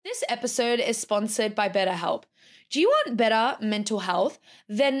This episode is sponsored by BetterHelp. Do you want better mental health?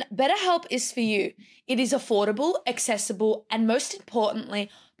 Then BetterHelp is for you. It is affordable, accessible, and most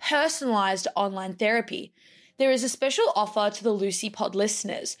importantly, personalized online therapy. There is a special offer to the Lucy Pod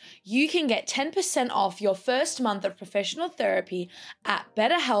listeners. You can get 10% off your first month of professional therapy at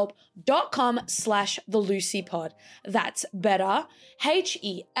betterhelp.com/thelucypod. That's better,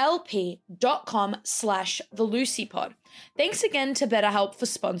 HELP.com/thelucypod. Thanks again to BetterHelp for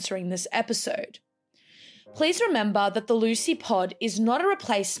sponsoring this episode. Please remember that the Lucy Pod is not a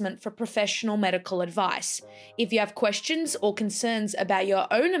replacement for professional medical advice. If you have questions or concerns about your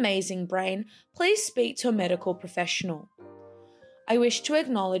own amazing brain, please speak to a medical professional. I wish to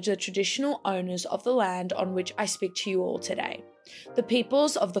acknowledge the traditional owners of the land on which I speak to you all today, the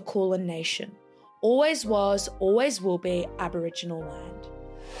peoples of the Kulin Nation. Always was, always will be Aboriginal land.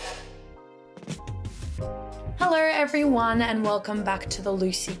 Hello everyone and welcome back to the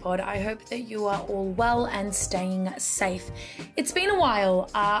Lucy Pod. I hope that you are all well and staying safe. It's been a while.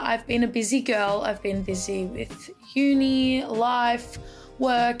 I've been a busy girl. I've been busy with uni, life,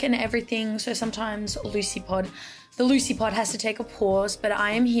 work and everything. So sometimes the Lucy Pod has to take a pause, but I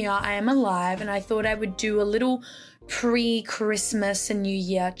am here, I am alive, and I thought I would do a little pre-Christmas and New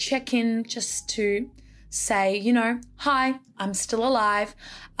Year check-in just to say, hi, I'm still alive,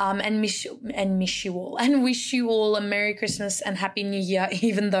 and wish you all a Merry Christmas and Happy New Year,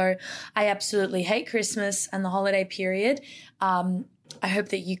 even though I absolutely hate Christmas and the holiday period. I hope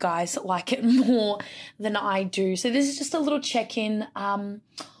that you guys like it more than I do. So this is just a little check-in.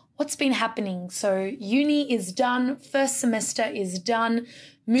 What's been happening? So uni is done, first semester is done,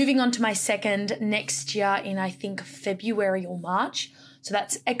 moving on to my second next year in, I think, February or March. So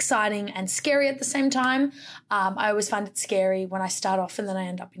that's exciting and scary at the same time. I always find it scary when I start off and then I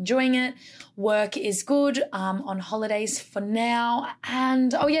end up enjoying it. Work is good, on holidays for now.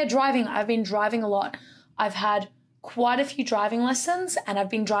 And, driving. I've been driving a lot. I've had quite a few driving lessons and I've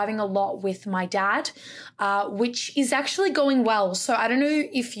been driving a lot with my dad, which is actually going well. So I don't know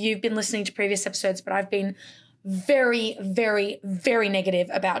if you've been listening to previous episodes, but I've been very, very, very negative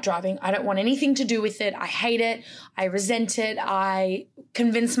about driving. I don't want anything to do with it. I hate it. I resent it. I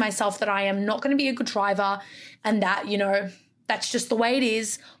convince myself that I am not going to be a good driver and that, that's just the way it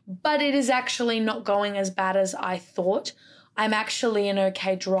is. But it is actually not going as bad as I thought. I'm actually an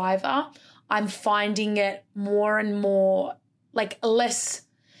okay driver. I'm finding it more and more less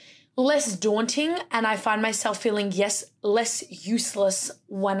daunting, and I find myself feeling, less useless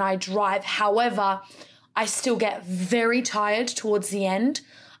when I drive. However, I still get very tired towards the end.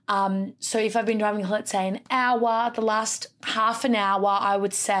 So if I've been driving, let's say an hour, the last half an hour, I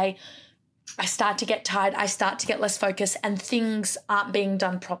would say I start to get tired, I start to get less focused and things aren't being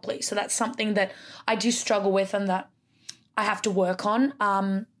done properly. So that's something that I do struggle with and that I have to work on.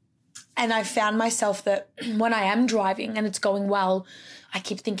 And I found myself that when I am driving and it's going well, I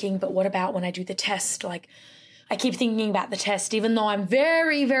keep thinking, but what about when I do the test? I keep thinking about the test, even though I'm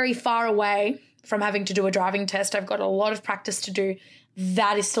very, very far away from having to do a driving test. I've got a lot of practice to do.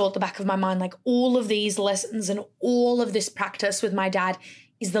 That is still at the back of my mind. All of these lessons and all of this practice with my dad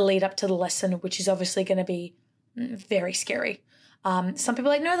is the lead up to the lesson, which is obviously going to be very scary. Some people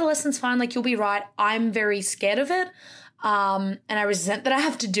are like, no, the lesson's fine. You'll be right. I'm very scared of it. And I resent that I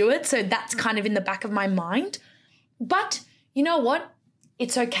have to do it. So that's kind of in the back of my mind. But you know what?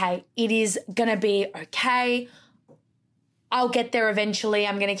 It's okay. It is going to be okay. I'll get there eventually.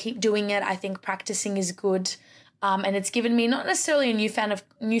 I'm going to keep doing it. I think practicing is good. And it's given me not necessarily a newfound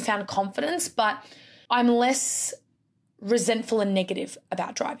confidence, but I'm less resentful and negative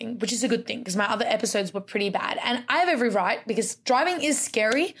about driving, which is a good thing because my other episodes were pretty bad. And I have every right because driving is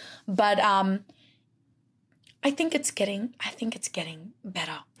scary, but I think it's getting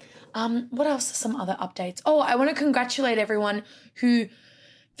better. What else are some other updates? Oh, I want to congratulate everyone who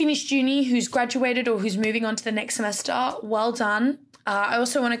finished uni, who's graduated or who's moving on to the next semester. Well done. I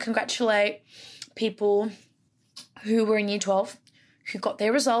also want to congratulate people who were in year 12 who got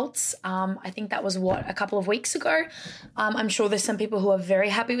their results. I think that was a couple of weeks ago. I'm sure there's some people who are very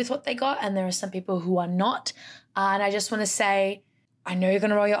happy with what they got and there are some people who are not. And I just want to say, I know you're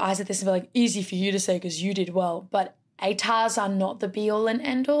going to roll your eyes at this and be easy for you to say because you did well, but ATARs are not the be-all and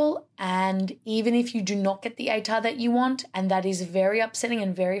end-all, and even if you do not get the ATAR that you want, and that is very upsetting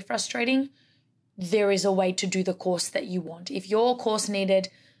and very frustrating, there is a way to do the course that you want. If your course needed,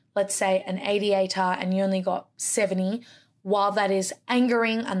 let's say, an 80 ATAR and you only got 70, while that is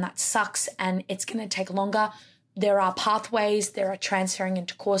angering and that sucks and it's going to take longer, there are pathways, there are transferring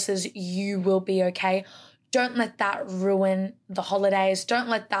into courses, you will be okay. Don't let that ruin the holidays. Don't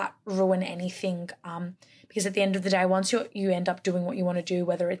let that ruin anything. because at the end of the day, once you end up doing what you want to do,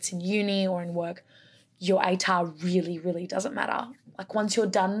 whether it's in uni or in work, your ATAR really, really doesn't matter. Like once you're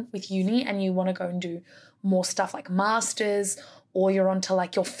done with uni and you want to go and do more stuff like masters, or you're onto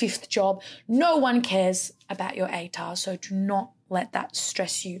like your 5th job, no one cares about your ATAR. So do not let that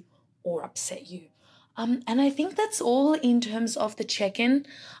stress you or upset you. And I think that's all in terms of the check-in.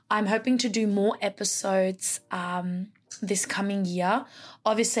 I'm hoping to do more episodes this coming year.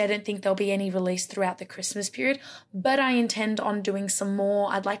 Obviously, I don't think there'll be any release throughout the Christmas period, but I intend on doing some more.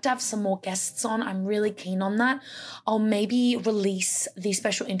 I'd like to have some more guests on. I'm really keen on that. I'll maybe release the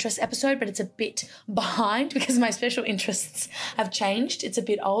special interest episode, but it's a bit behind because my special interests have changed. It's a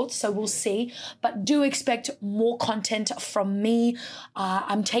bit old, so we'll see. But do expect more content from me.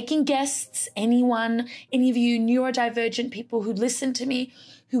 I'm taking guests, any of you neurodivergent people who listen to me,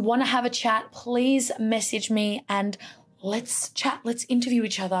 who want to have a chat, please message me and let's chat. Let's interview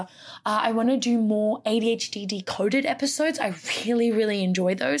each other. I want to do more ADHD Decoded episodes. I really, really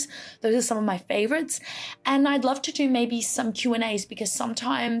enjoy those. Those are some of my favorites. And I'd love to do maybe some Q&As because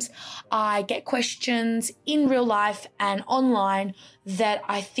sometimes I get questions in real life and online that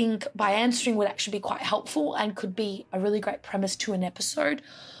I think by answering would actually be quite helpful and could be a really great premise to an episode.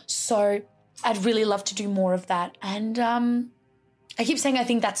 So I'd really love to do more of that. And I keep saying I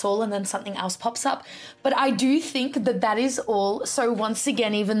think that's all and then something else pops up, but I do think that is all. So once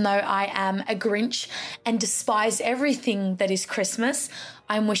again, even though I am a Grinch and despise everything that is Christmas,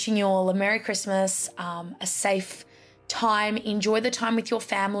 I'm wishing you all a Merry Christmas, a safe time. Enjoy the time with your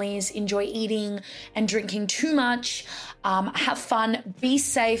families. Enjoy eating and drinking too much. Have fun. Be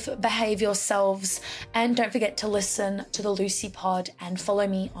safe. Behave yourselves. And don't forget to listen to the Lucy Pod and follow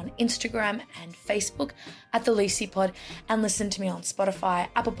me on Instagram and Facebook at the Lucy Pod, and listen to me on Spotify,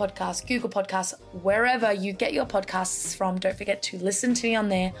 Apple Podcasts, Google Podcasts, wherever you get your podcasts from. Don't forget to listen to me on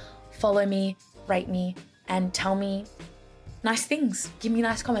there. Follow me, rate me, and tell me nice things. Give me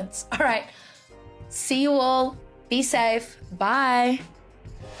nice comments. All right. See you all. Be safe. Bye.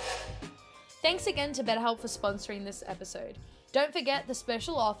 Thanks again to BetterHelp for sponsoring this episode. Don't forget the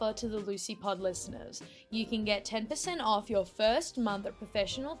special offer to the Lucy Pod listeners. You can get 10% off your first month of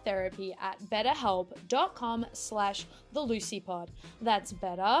professional therapy at betterhelp.com/thelucypod. That's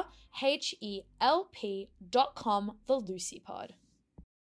better, HELP.com, the Lucy Pod.